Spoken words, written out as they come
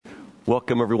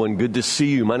Welcome, everyone. Good to see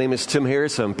you. My name is Tim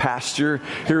Harris. I'm pastor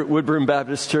here at Woodburn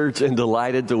Baptist Church and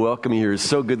delighted to welcome you here. It's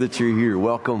so good that you're here.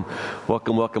 Welcome,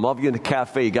 welcome, welcome. All of you in the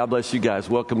cafe, God bless you guys.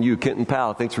 Welcome you, Kenton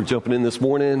Powell. Thanks for jumping in this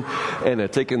morning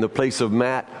and taking the place of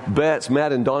Matt Betts.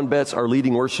 Matt and Dawn Betts are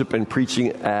leading worship and preaching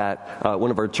at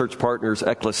one of our church partners,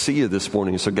 Ecclesia, this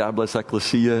morning. So God bless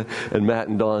Ecclesia and Matt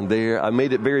and Dawn there. I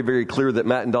made it very, very clear that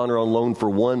Matt and Dawn are on loan for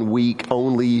 1 week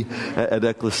only at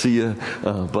Ecclesia,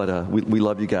 but we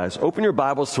love you guys. Open your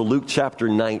Bibles to Luke chapter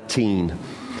 19.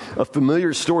 A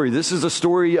familiar story. This is a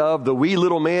story of the wee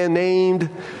little man named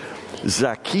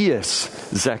Zacchaeus.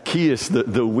 Zacchaeus,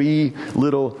 the wee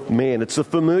little man. It's a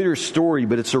familiar story,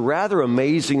 but it's a rather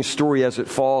amazing story as it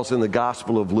falls in the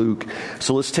Gospel of Luke.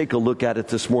 So let's take a look at it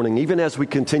this morning, even as we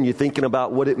continue thinking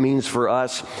about what it means for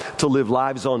us to live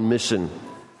lives on mission.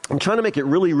 I'm trying to make it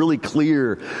really, really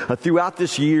clear throughout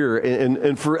this year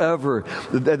and forever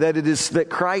that it is that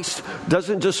Christ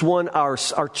doesn't just want our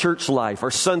church life,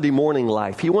 our Sunday morning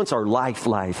life. He wants our life.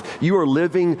 You are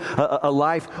living a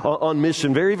life on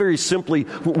mission. Very, very simply,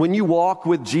 when you walk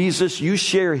with Jesus, you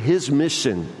share His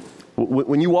mission.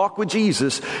 When you walk with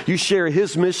Jesus, you share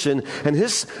His mission, and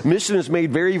His mission is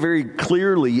made very, very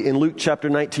clearly in Luke chapter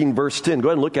 19, verse 10. Go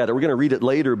ahead and look at it. We're going to read it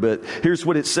later, but here's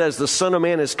what it says. The Son of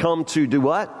Man has come to do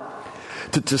what?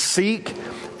 To seek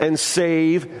and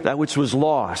save that which was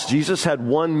lost. Jesus had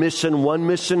one mission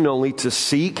only, to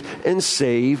seek and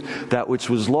save that which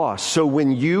was lost. So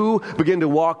when you begin to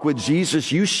walk with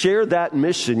Jesus, you share that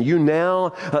mission. You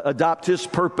now adopt His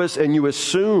purpose, and you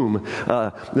assume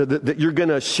that you're going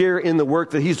to share in the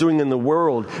work that He's doing in the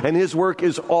world. And His work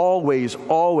is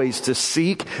always to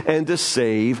seek and to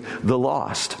save the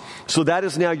lost. So that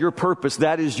is now your purpose.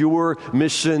 That is your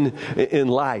mission in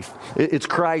life. It's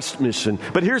Christ's mission.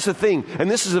 But here's the thing,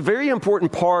 and this is a very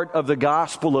important part of the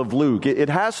Gospel of Luke. It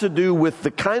has to do with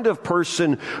the kind of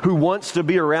person who wants to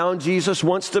be around Jesus,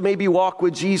 wants to maybe walk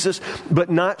with Jesus, but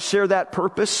not share that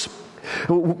purpose.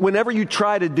 Whenever you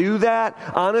try to do that,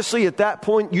 honestly, at that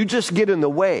point, you just get in the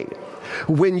way.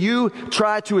 When you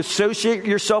try to associate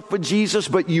yourself with Jesus,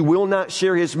 but you will not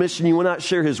share His mission, you will not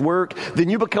share His work, then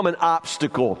you become an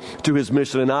obstacle to His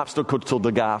mission, an obstacle to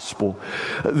the gospel.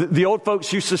 The old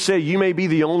folks used to say, you may be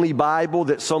the only Bible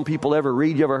that some people ever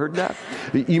read. You ever heard that?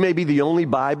 You may be the only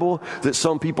Bible that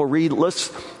some people read. Let's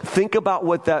think about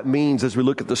what that means as we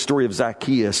look at the story of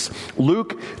Zacchaeus.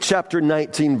 Luke chapter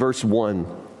 19, verse 1.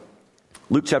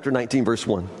 Luke chapter 19, verse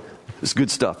 1. It's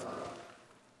good stuff.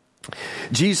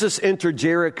 Jesus entered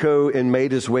Jericho and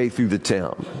made His way through the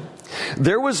town.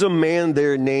 There was a man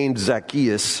there named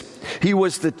Zacchaeus. He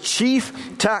was the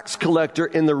chief tax collector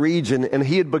in the region, and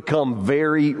he had become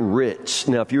very rich.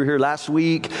 Now, if you were here last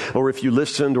week, or if you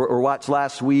listened or watched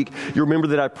last week, you remember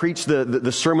that I preached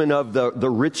the sermon of the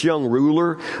rich young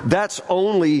ruler. That's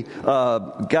only,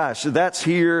 that's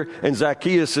here, and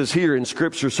Zacchaeus is here in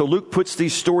Scripture. So Luke puts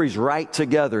these stories right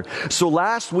together. So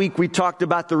last week we talked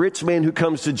about the rich man who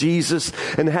comes to Jesus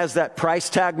and has that price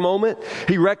tag moment.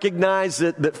 He recognized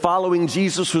that following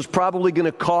Jesus was probably going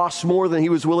to cost more than he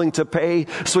was willing to pay,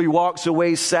 so he walks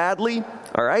away sadly.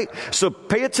 All right? So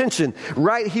pay attention.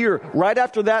 Right here, right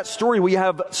after that story, we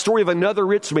have a story of another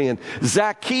rich man.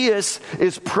 Zacchaeus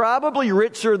is probably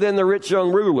richer than the rich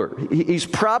young ruler. He's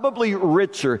probably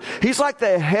richer. He's like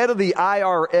the head of the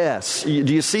IRS.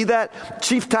 Do you see that?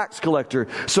 Chief tax collector.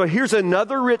 So here's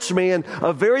another rich man,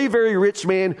 a very, very rich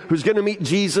man who's going to meet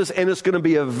Jesus, and it's going to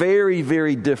be a very,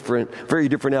 very different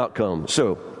outcome.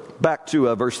 So back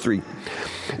to verse 3.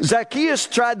 Zacchaeus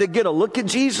tried to get a look at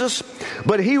Jesus,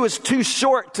 but he was too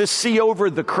short to see over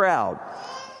the crowd.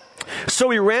 So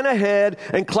he ran ahead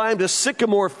and climbed a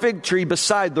sycamore fig tree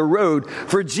beside the road,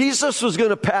 for Jesus was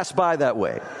going to pass by that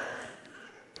way.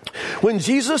 When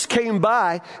Jesus came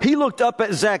by, he looked up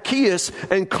at Zacchaeus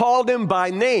and called him by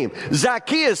name.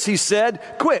 Zacchaeus, he said,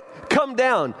 quick, come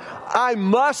down. I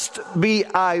must be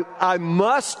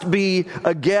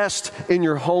a guest in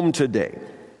your home today.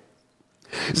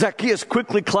 Zacchaeus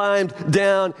quickly climbed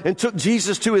down and took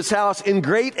Jesus to his house in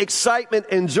great excitement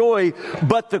and joy,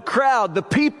 but the crowd, the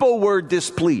people, were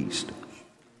displeased.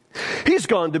 He's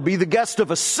gone to be the guest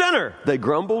of a sinner, they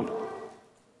grumbled.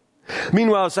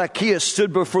 Meanwhile, Zacchaeus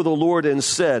stood before the Lord and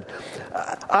said,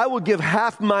 I will give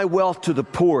half my wealth to the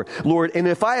poor, Lord, and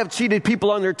if I have cheated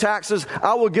people on their taxes,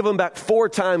 I will give them back 4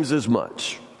 times as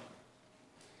much.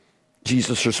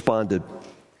 Jesus responded,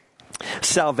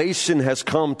 salvation has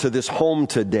come to this home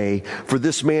today, for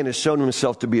this man has shown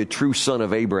himself to be a true son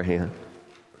of Abraham.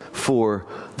 For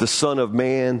the Son of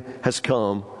Man has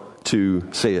come to,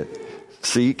 say it,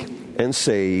 seek and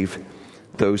save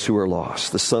those who are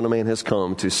lost. The Son of Man has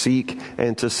come to seek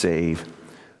and to save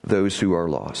those who are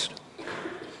lost.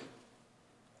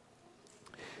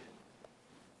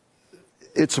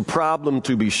 it's a problem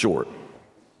to be short.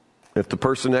 If the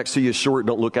person next to you is short,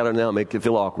 don't look at them now, make it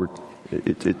feel awkward.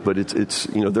 But it's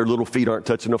their little feet aren't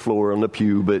touching the floor on the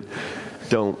pew, but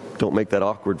don't make that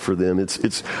awkward for them.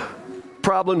 It's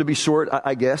problem to be short,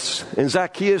 I guess. And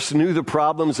Zacchaeus knew the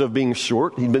problems of being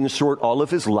short. He'd been short all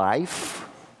of his life.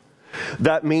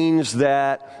 That means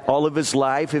that all of his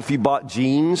life, if he bought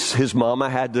jeans, his mama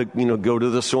had to, go to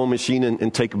the sewing machine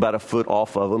and take about a foot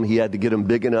off of them. He had to get them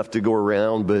big enough to go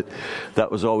around, but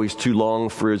that was always too long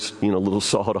for his, little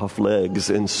sawed-off legs.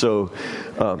 And so,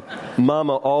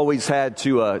 mama always had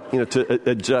to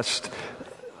adjust.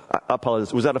 I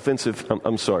apologize. Was that offensive?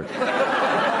 I'm sorry.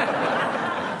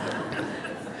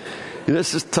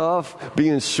 This is tough,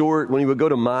 being short. When he would go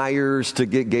to Myers to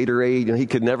get Gatorade, he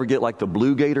could never get like the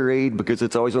blue Gatorade because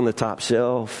it's always on the top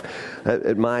shelf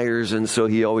at Myers. And so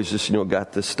he always just,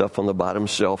 got this stuff on the bottom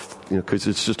shelf, because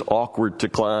it's just awkward to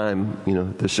climb,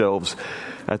 the shelves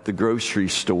at the grocery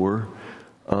store.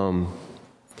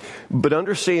 But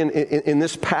understand in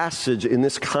this passage, in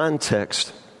this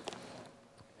context,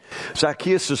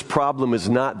 Zacchaeus' problem is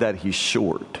not that he's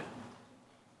short.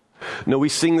 No, we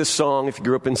sing this song, if you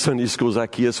grew up in Sunday school,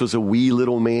 Zacchaeus was a wee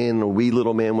little man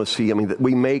was he.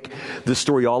 We make this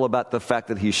story all about the fact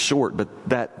that he's short, but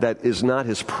that is not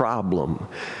his problem.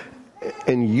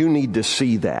 And you need to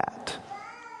see that.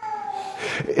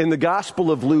 In the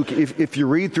Gospel of Luke, if you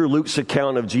read through Luke's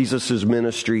account of Jesus'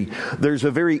 ministry, there's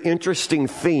a very interesting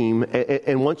theme,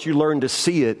 and once you learn to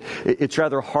see it, it's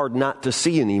rather hard not to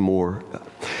see anymore.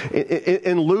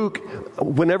 In Luke,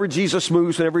 whenever Jesus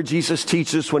moves, whenever Jesus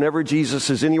teaches, whenever Jesus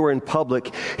is anywhere in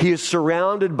public, he is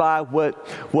surrounded by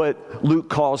what Luke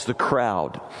calls the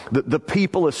crowd. The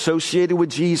people associated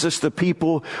with Jesus, the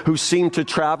people who seem to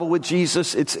travel with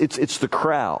Jesus, it's the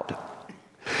crowd.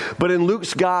 But in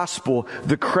Luke's gospel,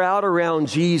 the crowd around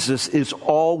Jesus is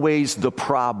always the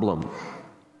problem.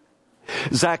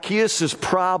 Zacchaeus'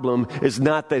 problem is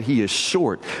not that he is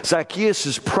short.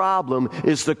 Zacchaeus' problem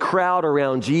is the crowd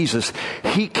around Jesus.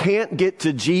 He can't get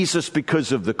to Jesus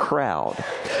because of the crowd.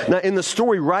 Now, in the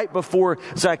story right before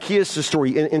Zacchaeus'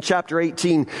 story, in chapter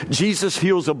 18, Jesus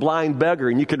heals a blind beggar.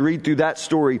 And you can read through that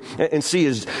story and see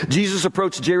as Jesus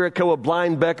approached Jericho, a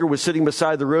blind beggar was sitting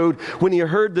beside the road. When he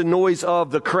heard the noise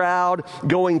of the crowd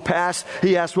going past,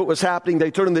 he asked what was happening.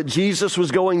 They told him that Jesus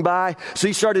was going by. So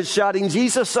he started shouting,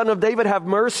 "Jesus, Son of David, have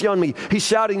mercy on me." He's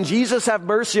shouting, "Jesus, have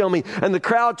mercy on me." And the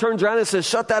crowd turns around and says,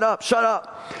 "Shut that up, shut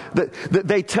up."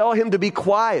 They tell him to be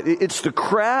quiet. It's the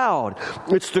crowd.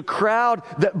 It's the crowd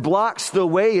that blocks the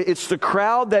way. It's the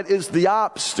crowd that is the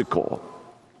obstacle.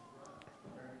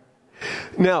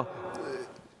 Now,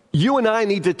 you and I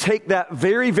need to take that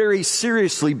very, very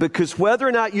seriously, because whether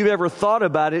or not you've ever thought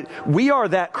about it, we are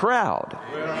that crowd.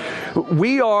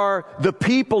 We are the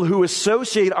people who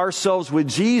associate ourselves with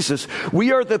Jesus.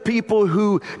 We are the people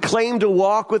who claim to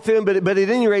walk with him, but at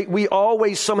any rate, we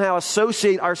always somehow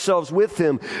associate ourselves with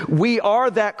him. We are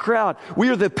that crowd. We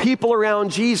are the people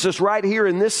around Jesus right here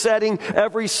in this setting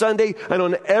every Sunday and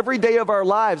on every day of our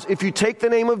lives. If you take the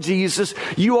name of Jesus,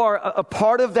 you are a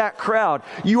part of that crowd.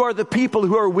 You are the people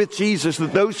who are with Jesus,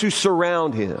 those who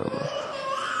surround him.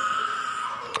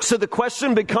 So the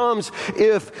question becomes,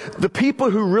 if the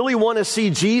people who really want to see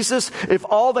Jesus, if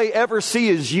all they ever see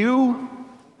is you,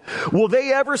 will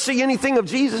they ever see anything of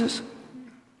Jesus?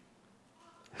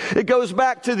 It goes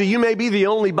back to you may be the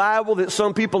only Bible that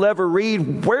some people ever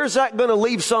read. Where's that going to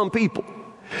leave some people?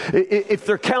 If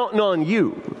they're counting on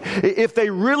you, if they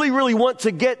really, really want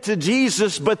to get to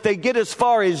Jesus, but they get as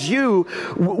far as you,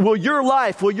 will your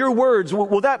life, will your words,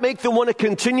 will that make them want to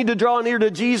continue to draw near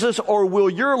to Jesus, or will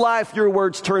your life, your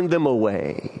words turn them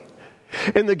away?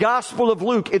 In the Gospel of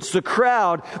Luke, it's the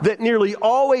crowd that nearly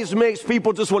always makes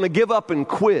people just want to give up and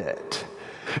quit.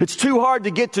 It's too hard to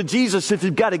get to Jesus if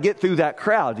you've got to get through that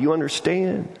crowd. Do you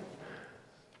understand?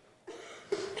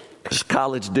 This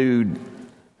college dude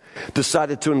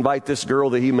decided to invite this girl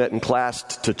that he met in class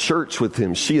to church with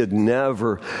him. She had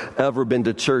never, ever been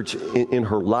to church in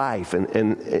her life. And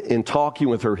in talking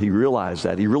with her, he realized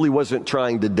that. He really wasn't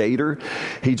trying to date her.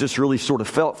 He just really sort of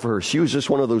felt for her. She was just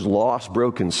one of those lost,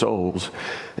 broken souls.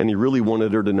 And he really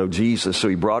wanted her to know Jesus, so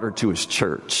he brought her to his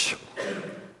church.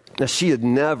 Now, she had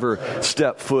never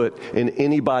stepped foot in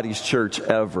anybody's church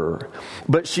ever.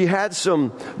 But she had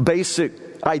some basic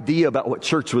idea about what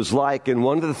church was like, and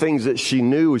one of the things that she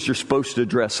knew was you're supposed to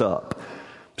dress up.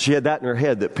 She had that in her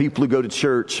head, that people who go to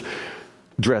church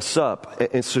dress up,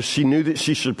 and so she knew that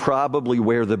she should probably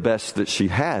wear the best that she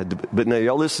had. But now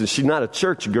y'all listen, she's not a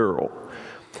church girl,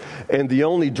 and the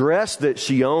only dress that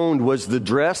she owned was the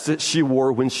dress that she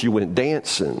wore when she went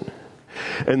dancing,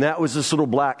 and that was this little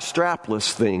black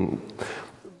strapless thing.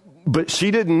 But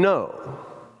she didn't know.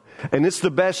 And it's the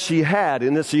best she had,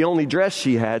 and it's the only dress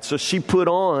she had. So she put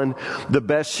on the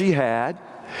best she had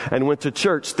and went to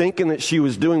church thinking that she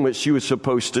was doing what she was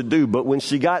supposed to do. But when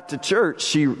she got to church,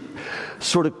 she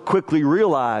sort of quickly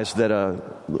realized that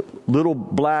little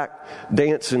black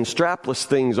dancing strapless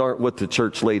things aren't what the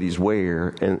church ladies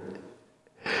wear.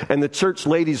 And the church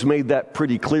ladies made that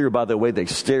pretty clear by the way they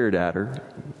stared at her.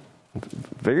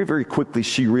 Very, very quickly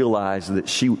she realized that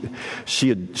she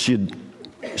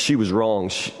was wrong.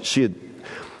 She had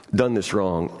done this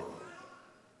wrong.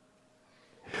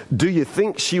 Do you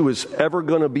think she was ever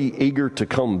going to be eager to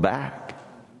come back?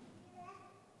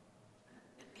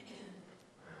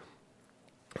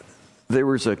 There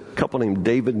was a couple named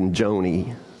David and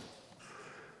Joni.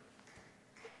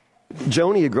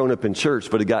 Joni had grown up in church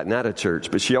but had gotten out of church.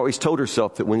 But she always told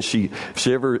herself that when she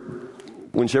ever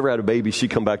had a baby,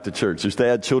 she'd come back to church. If they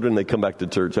had children, they'd come back to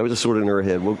church. I was just sort of in her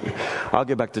head. Well, I'll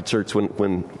get back to church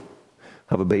when I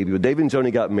have a baby. But David and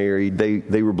Joni got married.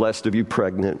 They were blessed to be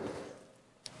pregnant.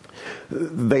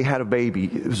 They had a baby.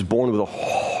 It was born with a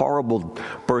horrible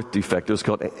birth defect. It was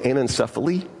called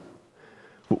anencephaly,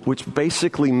 which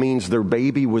basically means their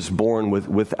baby was born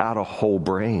without a whole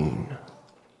brain.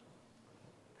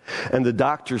 And the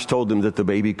doctors told them that the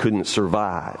baby couldn't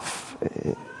survive.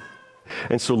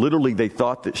 And so literally they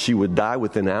thought that she would die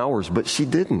within hours, but she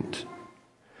didn't.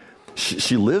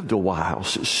 She lived a while.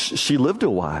 She lived a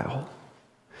while.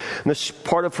 And as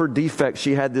part of her defect,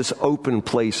 she had this open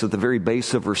place at the very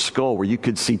base of her skull where you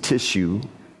could see tissue.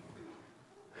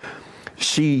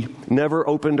 She never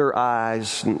opened her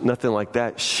eyes, nothing like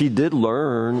that. She did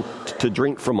learn to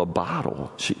drink from a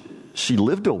bottle. She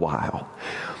lived a while.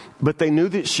 But they knew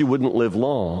that she wouldn't live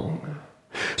long.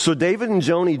 So David and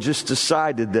Joni just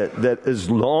decided that as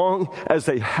long as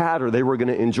they had her, they were going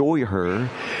to enjoy her,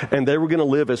 and they were going to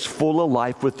live as full a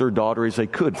life with their daughter as they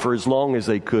could for as long as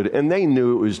they could. And they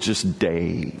knew it was just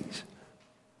days.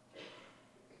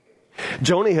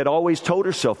 Joni had always told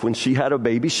herself when she had a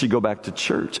baby, she'd go back to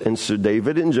church. And so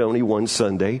David and Joni one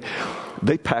Sunday,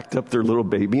 they packed up their little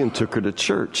baby and took her to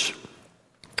church.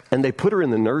 And they put her in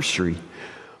the nursery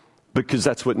because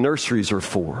that's what nurseries are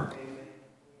for.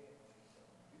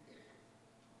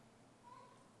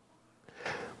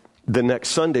 The next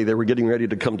Sunday, they were getting ready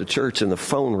to come to church, and the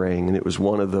phone rang, and it was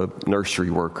one of the nursery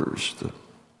workers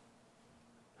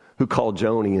who called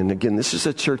Joni. And again, this is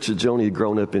a church that Joni had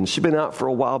grown up in. She'd been out for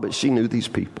a while, but she knew these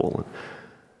people.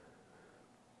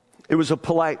 It was a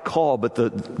polite call, but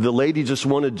the lady just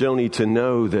wanted Joni to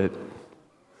know that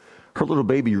her little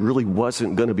baby really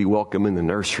wasn't going to be welcome in the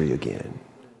nursery again.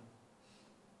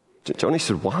 Joni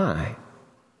said, "Why?"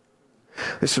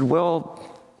 They said, "Well,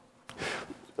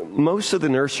 most of the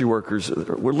nursery workers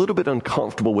were a little bit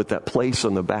uncomfortable with that place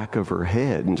on the back of her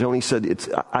head." And Joni said,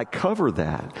 I cover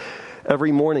that.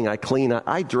 Every morning I clean,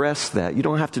 I dress that. You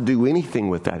don't have to do anything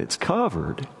with that. It's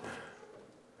covered.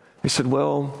 They said,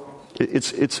 "Well,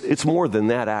 it's more than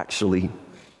that, actually.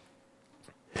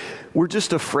 We're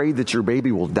just afraid that your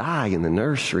baby will die in the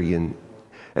nursery, and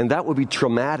that would be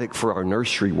traumatic for our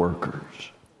nursery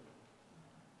workers.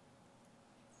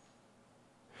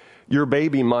 Your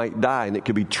baby might die, and it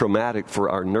could be traumatic for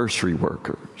our nursery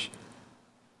workers."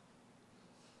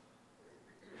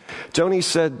 Joni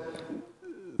said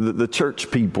the church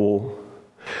people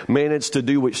managed to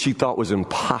do what she thought was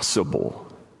impossible,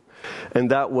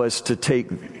 and that was to take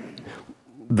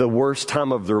the worst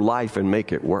time of their life and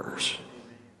make it worse.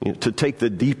 You know, to take the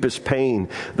deepest pain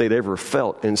they'd ever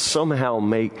felt and somehow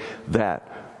make that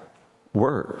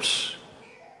worse.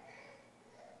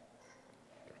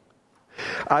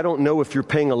 I don't know if you're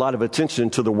paying a lot of attention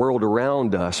to the world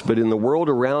around us, but in the world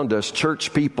around us,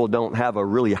 church people don't have a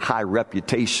really high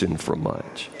reputation for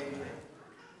much.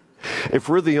 If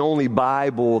we're the only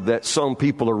Bible that some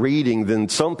people are reading, then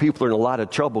some people are in a lot of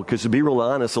trouble, because to be real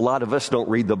honest, a lot of us don't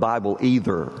read the Bible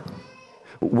either.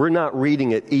 We're not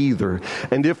reading it either.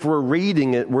 And if we're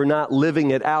reading it, we're not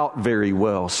living it out very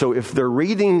well. So if they're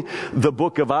reading the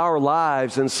book of our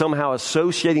lives and somehow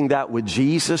associating that with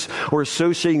Jesus or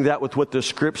associating that with what the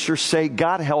scriptures say,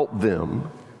 God help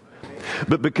them.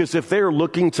 But because if they're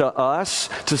looking to us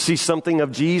to see something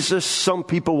of Jesus, some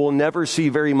people will never see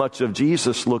very much of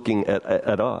Jesus looking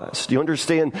at us. Do you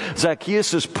understand?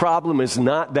 Zacchaeus' problem is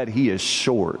not that he is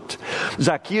short.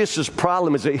 Zacchaeus'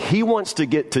 problem is that he wants to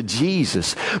get to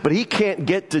Jesus, but he can't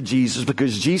get to Jesus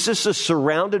because Jesus is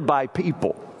surrounded by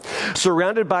people.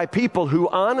 Surrounded by people who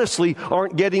honestly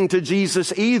aren't getting to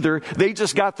Jesus either. They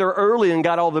just got there early and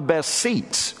got all the best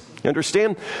seats. You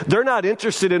understand? They're not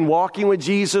interested in walking with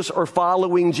Jesus or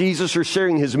following Jesus or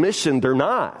sharing his mission. They're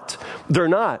not. They're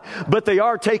not. But they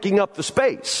are taking up the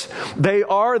space. They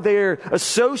are there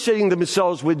associating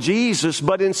themselves with Jesus,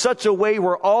 but in such a way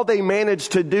where all they manage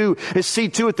to do is see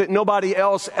to it that nobody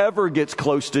else ever gets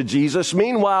close to Jesus.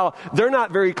 Meanwhile, they're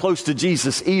not very close to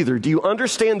Jesus either. Do you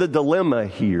understand the dilemma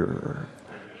here?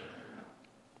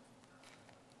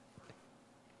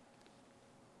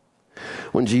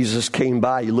 When Jesus came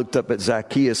by, he looked up at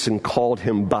Zacchaeus and called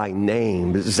him by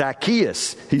name.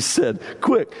 Zacchaeus, he said,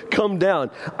 quick, come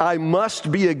down. I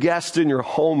must be a guest in your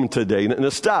home today. Now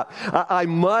stop. I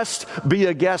must be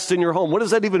a guest in your home. What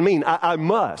does that even mean? I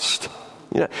must.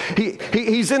 You know,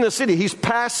 he's in the city. He's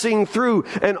passing through.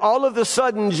 And all of a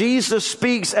sudden, Jesus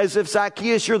speaks as if,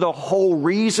 Zacchaeus, you're the whole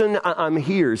reason I'm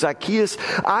here. Zacchaeus,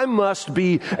 I must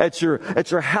be at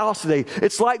your house today.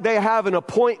 It's like they have an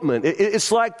appointment.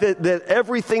 It's like that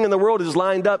everything in the world is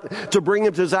lined up to bring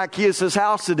him to Zacchaeus'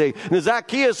 house today. And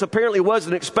Zacchaeus apparently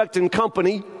wasn't expecting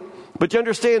company. But you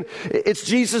understand, it's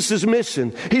Jesus'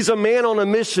 mission. He's a man on a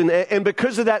mission. And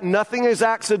because of that, nothing is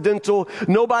accidental.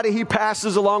 Nobody he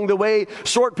passes along the way.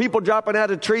 Short people dropping out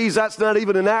of trees, that's not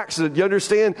even an accident. You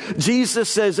understand? Jesus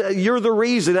says, you're the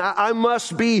reason. I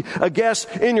must be a guest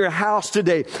in your house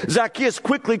today. Zacchaeus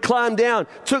quickly climbed down,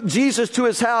 took Jesus to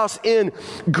his house in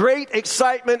great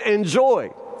excitement and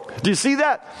joy. Do you see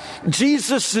that?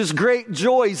 Jesus' great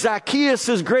joy,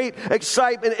 Zacchaeus' great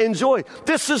excitement and joy.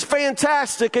 This is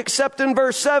fantastic, except in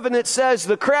verse 7 it says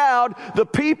the crowd, the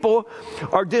people,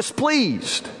 are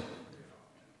displeased.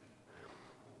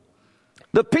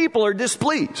 The people are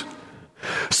displeased.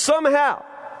 Somehow,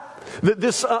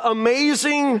 this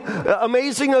amazing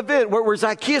event where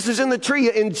Zacchaeus is in the tree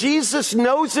and Jesus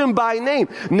knows him by name.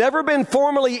 Never been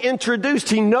formally introduced.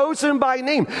 He knows him by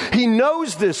name. He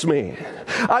knows this man.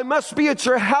 I must be at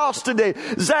your house today.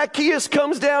 Zacchaeus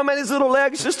comes down, man, his little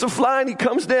legs just are flying. He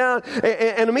comes down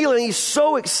and immediately he's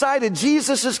so excited.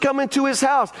 Jesus is coming to his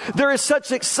house. There is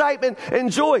such excitement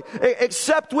and joy,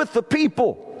 except with the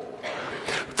people.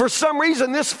 For some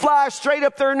reason, this flies straight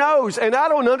up their nose, and I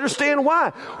don't understand why.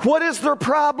 What is their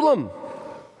problem?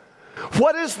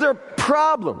 What is their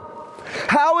problem?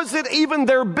 How is it even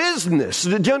their business?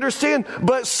 Did you understand?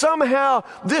 But somehow,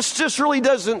 this just really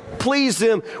doesn't please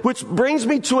them, which brings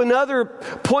me to another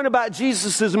point about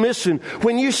Jesus' mission.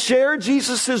 When you share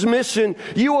Jesus' mission,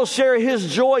 you will share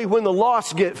his joy when the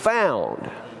lost get found.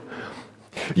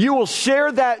 You will share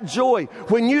that joy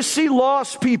when you see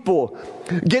lost people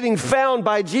getting found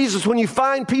by Jesus, when you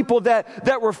find people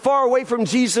that were far away from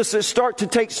Jesus that start to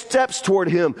take steps toward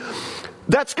him.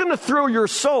 That's going to thrill your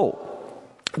soul.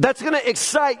 That's going to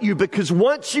excite you, because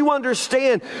once you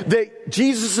understand that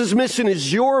Jesus' mission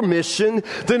is your mission,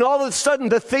 then all of a sudden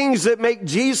the things that make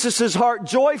Jesus' heart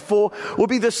joyful will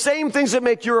be the same things that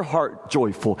make your heart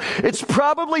joyful. It's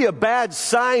probably a bad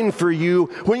sign for you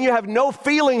when you have no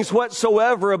feelings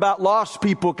whatsoever about lost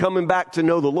people coming back to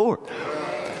know the Lord.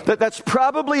 That's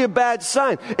probably a bad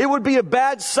sign. It would be a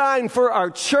bad sign for our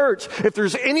church if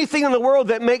there's anything in the world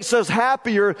that makes us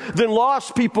happier than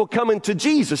lost people coming to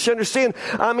Jesus. You understand?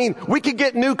 I mean, we could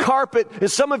get new carpet, and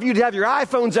some of you'd have your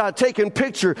iPhones out taking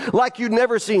picture like you'd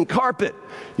never seen carpet,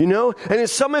 you know? And then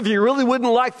some of you really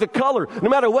wouldn't like the color, no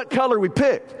matter what color we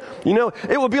picked. You know,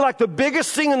 it would be like the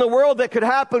biggest thing in the world that could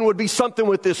happen would be something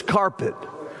with this carpet.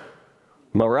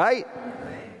 Am I right?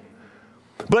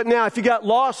 But now if you got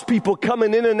lost people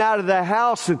coming in and out of the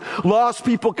house, and lost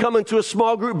people coming to a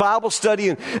small group Bible study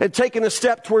and taking a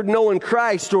step toward knowing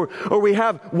Christ, or we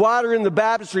have water in the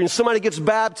baptistry and somebody gets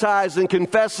baptized and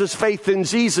confesses faith in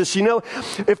Jesus, you know,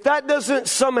 if that doesn't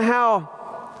somehow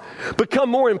become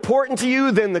more important to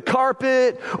you than the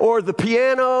carpet or the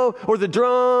piano or the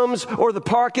drums or the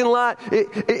parking lot,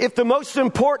 if the most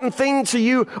important thing to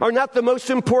you are not the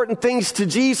most important things to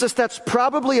Jesus, that's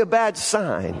probably a bad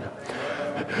sign.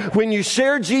 When you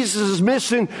share Jesus'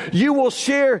 mission, you will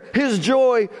share his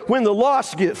joy when the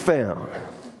lost get found.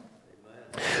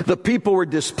 The people were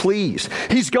displeased.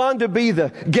 He's gone to be the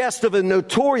guest of a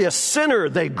notorious sinner,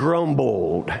 they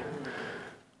grumbled.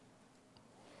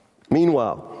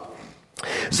 Meanwhile,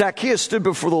 Zacchaeus stood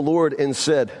before the Lord and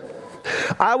said,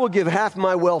 I will give half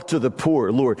my wealth to the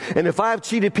poor, Lord. And if I have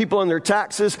cheated people on their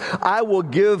taxes, I will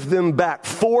give them back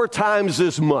 4 times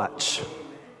as much.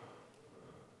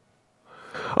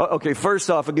 Okay,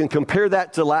 first off, again, compare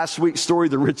that to last week's story,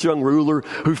 the rich young ruler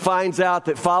who finds out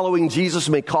that following Jesus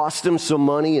may cost him some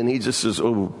money, and he just says,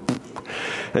 oh,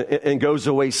 and goes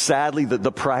away sadly,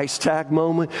 the price tag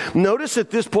moment. Notice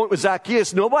at this point with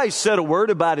Zacchaeus, nobody said a word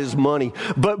about his money.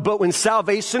 But when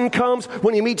salvation comes,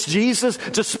 when he meets Jesus,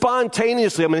 just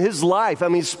spontaneously, his life,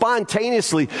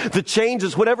 spontaneously, the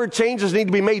changes, whatever changes need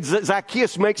to be made,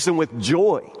 Zacchaeus makes them with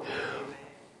joy.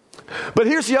 But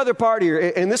here's the other part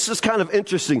here, and this is kind of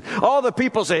interesting. All the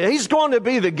people say, he's going to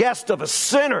be the guest of a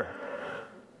sinner.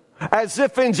 As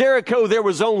if in Jericho there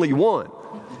was only one.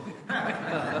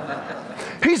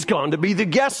 He's going to be the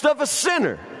guest of a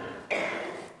sinner.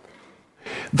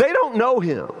 They don't know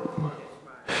him.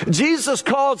 Jesus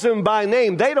calls him by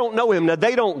name. They don't know him. Now,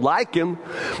 they don't like him.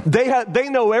 They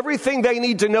know everything they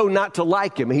need to know not to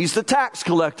like him. He's the tax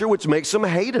collector, which makes them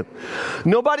hate him.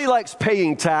 Nobody likes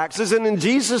paying taxes. And in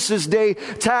Jesus' day,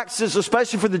 taxes,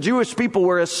 especially for the Jewish people,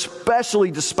 were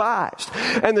especially despised.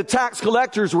 And the tax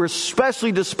collectors were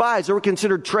especially despised. They were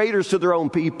considered traitors to their own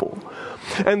people.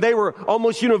 And they were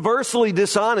almost universally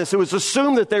dishonest. It was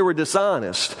assumed that they were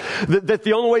dishonest. That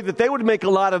the only way that they would make a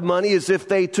lot of money is if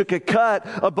they took a cut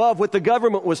above what the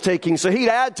government was taking. So he'd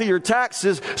add to your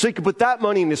taxes so he could put that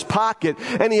money in his pocket.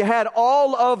 And he had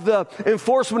all of the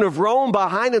enforcement of Rome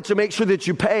behind him to make sure that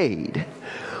you paid.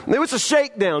 There was a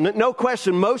shakedown, no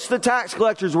question. Most of the tax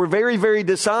collectors were very, very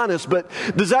dishonest, but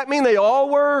does that mean they all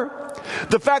were?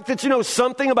 The fact that you know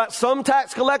something about some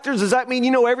tax collectors, does that mean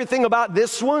you know everything about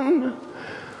this one?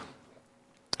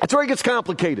 That's where it gets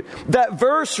complicated. That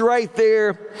verse right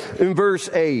there in verse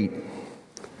 8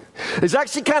 is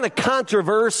actually kind of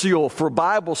controversial for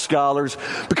Bible scholars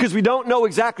because we don't know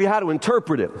exactly how to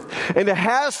interpret it. And it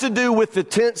has to do with the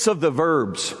tense of the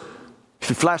verbs. If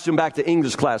you flash them back to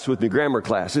English class with me, grammar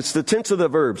class, it's the tense of the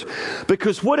verbs.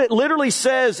 Because what it literally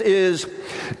says is,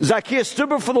 Zacchaeus stood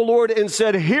before the Lord and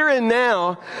said, "Here and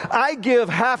now, I give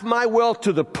half my wealth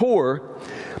to the poor.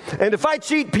 And if I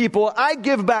cheat people, I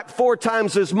give back 4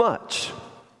 times as much."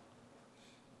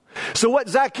 So what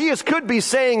Zacchaeus could be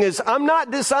saying is, I'm not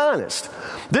dishonest.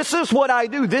 This is what I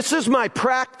do. This is my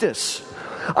practice.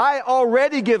 I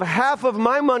already give half of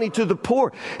my money to the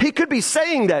poor. He could be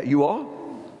saying that, you all.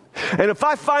 And if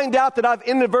I find out that I've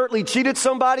inadvertently cheated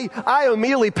somebody, I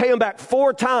immediately pay them back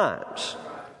 4 times.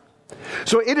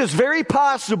 So it is very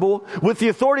possible with the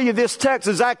authority of this text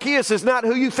that Zacchaeus is not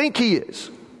who you think he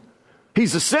is.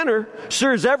 He's a sinner,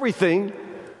 sure as everything,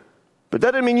 but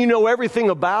that doesn't mean you know everything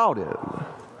about him.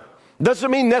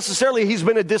 Doesn't mean necessarily he's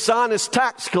been a dishonest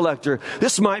tax collector.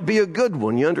 This might be a good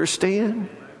one, you understand?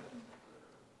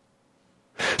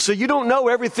 So you don't know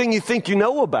everything you think you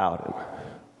know about him.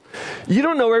 You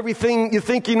don't know everything you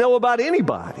think you know about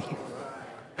anybody.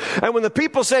 And when the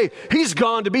people say, he's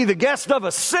gone to be the guest of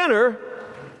a sinner,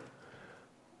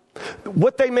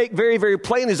 what they make very, very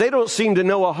plain is they don't seem to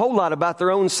know a whole lot about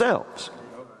their own selves.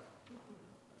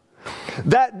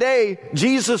 That day,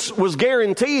 Jesus was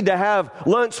guaranteed to have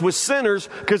lunch with sinners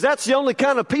because that's the only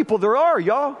kind of people there are,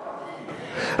 y'all.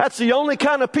 That's the only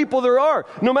kind of people there are.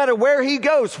 No matter where he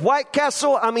goes, White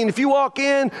Castle, I mean, if you walk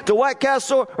in to White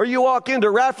Castle or you walk into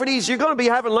Rafferty's, you're going to be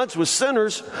having lunch with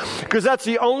sinners because that's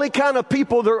the only kind of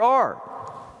people there are.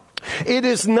 It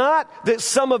is not that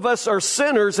some of us are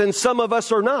sinners and some of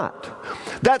us are not.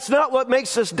 That's not what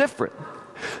makes us different.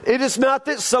 It is not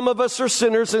that some of us are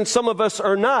sinners and some of us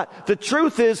are not. The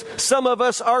truth is some of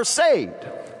us are saved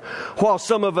while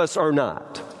some of us are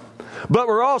not. But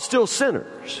we're all still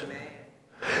sinners.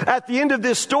 At the end of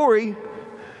this story,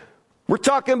 we're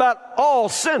talking about all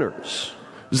sinners.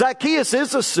 Zacchaeus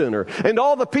is a sinner, and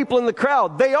all the people in the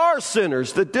crowd, they are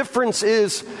sinners. The difference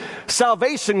is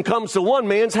salvation comes to one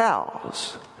man's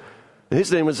house. And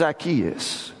his name was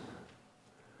Zacchaeus.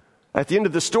 At the end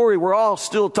of the story, we're all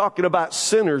still talking about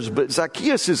sinners, but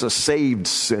Zacchaeus is a saved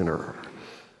sinner.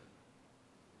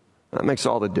 That makes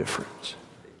all the difference.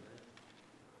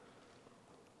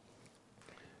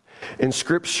 In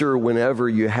Scripture, whenever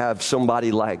you have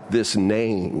somebody like this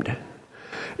named,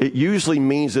 it usually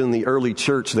means in the early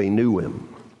church they knew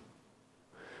him.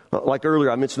 Like earlier,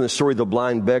 I mentioned the story of the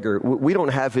blind beggar. We don't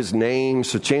have his name,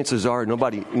 so chances are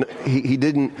he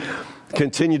didn't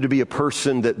continue to be a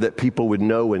person that people would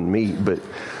know and meet.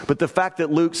 But the fact that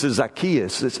Luke says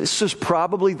Zacchaeus, it's just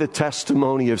probably the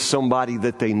testimony of somebody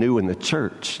that they knew in the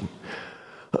church.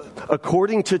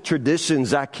 According to tradition,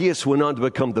 Zacchaeus went on to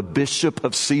become the bishop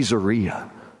of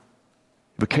Caesarea.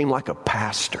 He became like a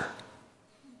pastor.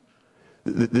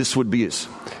 This would be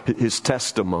his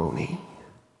testimony.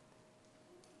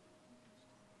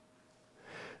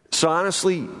 So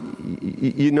honestly,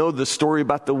 you know the story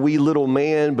about the wee little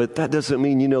man, but that doesn't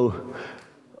mean you know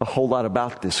a whole lot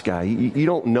about this guy. You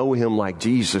don't know him like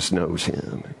Jesus knows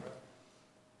him.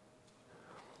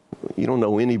 You don't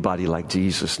know anybody like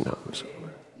Jesus knows.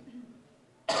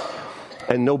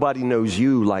 And nobody knows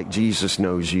you like Jesus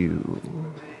knows you.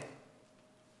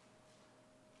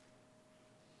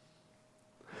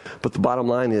 But the bottom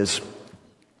line is,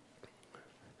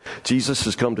 Jesus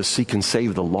has come to seek and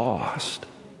save the lost.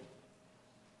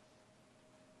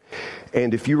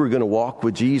 And if you were going to walk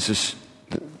with Jesus,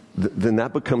 then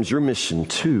that becomes your mission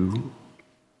too.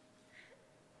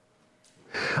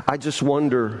 I just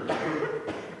wonder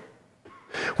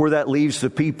where that leaves the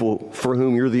people for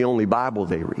whom you're the only Bible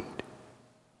they read.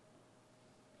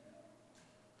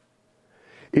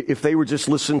 If they were just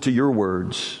listen to your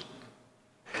words,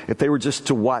 if they were just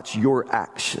to watch your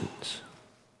actions,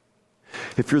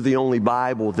 if you're the only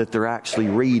Bible that they're actually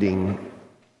reading,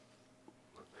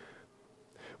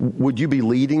 would you be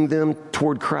leading them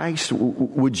toward Christ?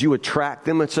 Would you attract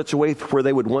them in such a way where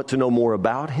they would want to know more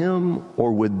about Him?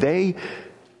 Or would they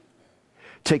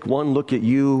take one look at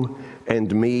you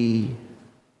and me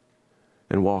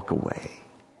and walk away?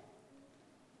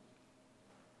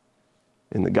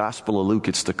 In the Gospel of Luke,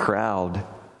 it's the crowd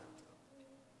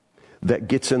that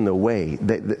gets in the way.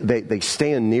 They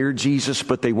stand near Jesus,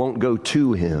 but they won't go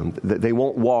to Him. They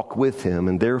won't walk with Him,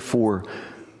 and therefore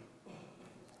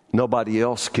nobody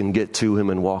else can get to Him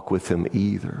and walk with Him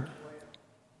either.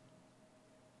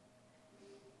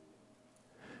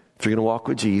 If you're going to walk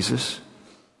with Jesus,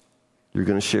 you're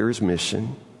going to share His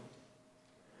mission.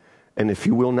 And if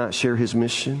you will not share His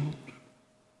mission,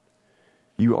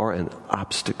 you are an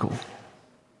obstacle.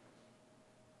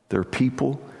 There are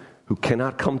people who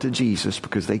cannot come to Jesus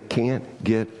because they can't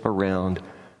get around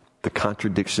the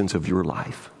contradictions of your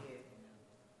life.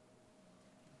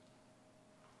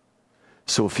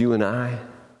 So if you and I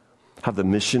have the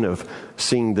mission of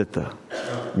seeing that the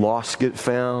lost get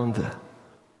found, the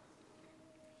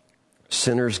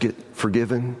sinners get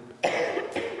forgiven,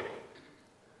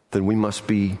 then we must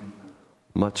be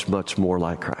much, much more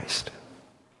like Christ.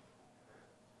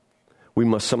 We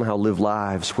must somehow live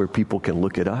lives where people can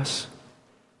look at us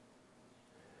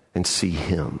and see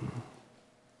Him.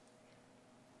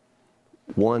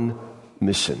 One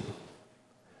mission: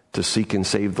 to seek and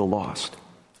save the lost.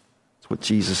 That's what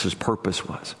Jesus' purpose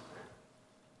was.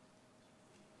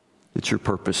 It's your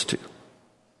purpose too.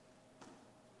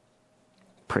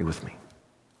 Pray with me.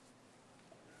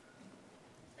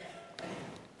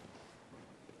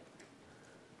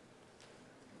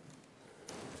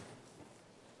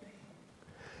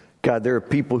 God, there are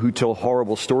people who tell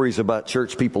horrible stories about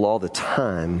church people all the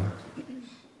time.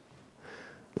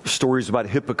 Stories about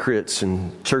hypocrites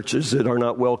and churches that are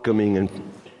not welcoming, and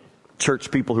church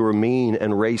people who are mean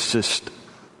and racist,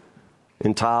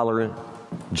 intolerant,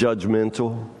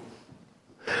 judgmental.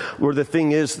 Lord, the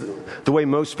thing is, the way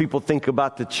most people think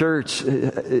about the church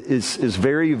is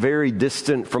very, very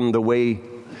distant from the way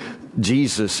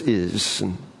Jesus is.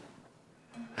 And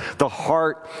the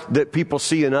heart that people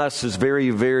see in us is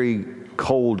very, very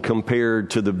cold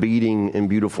compared to the beating and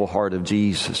beautiful heart of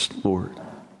Jesus. Lord,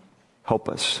 help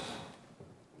us.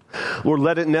 Lord,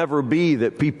 let it never be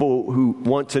that people who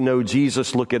want to know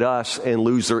Jesus look at us and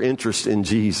lose their interest in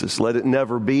Jesus. Let it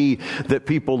never be that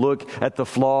people look at the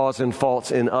flaws and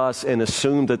faults in us and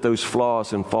assume that those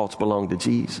flaws and faults belong to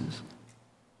Jesus.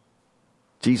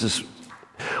 Jesus,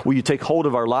 will you take hold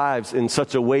of our lives in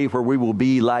such a way where we will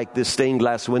be like this stained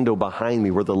glass window behind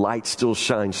me where the light still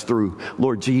shines through?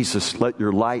 Lord Jesus, let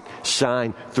your light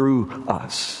shine through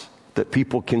us, that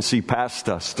people can see past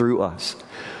us, through us,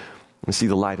 and see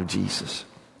the light of Jesus.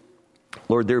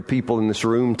 Lord, there are people in this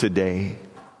room today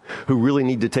who really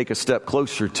need to take a step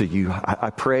closer to you. I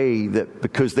pray that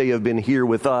because they have been here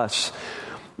with us,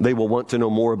 they will want to know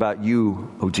more about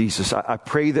you, oh Jesus. I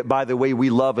pray that by the way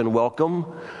we love and welcome,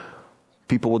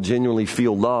 people will genuinely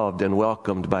feel loved and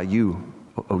welcomed by you,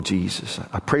 oh Jesus.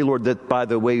 I pray, Lord, that by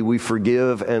the way we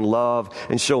forgive and love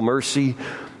and show mercy,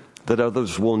 that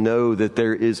others will know that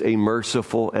there is a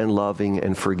merciful and loving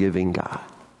and forgiving God.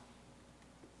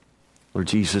 Lord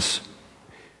Jesus,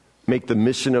 make the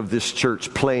mission of this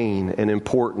church plain and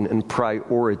important and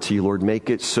priority, Lord. Make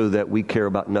it so that we care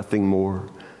about nothing more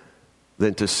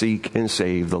than to seek and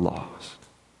save the lost.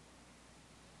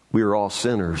 We are all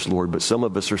sinners, Lord, but some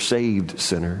of us are saved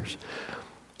sinners.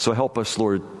 So help us,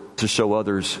 Lord, to show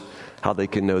others how they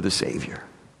can know the Savior.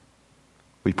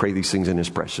 We pray these things in His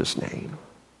precious name.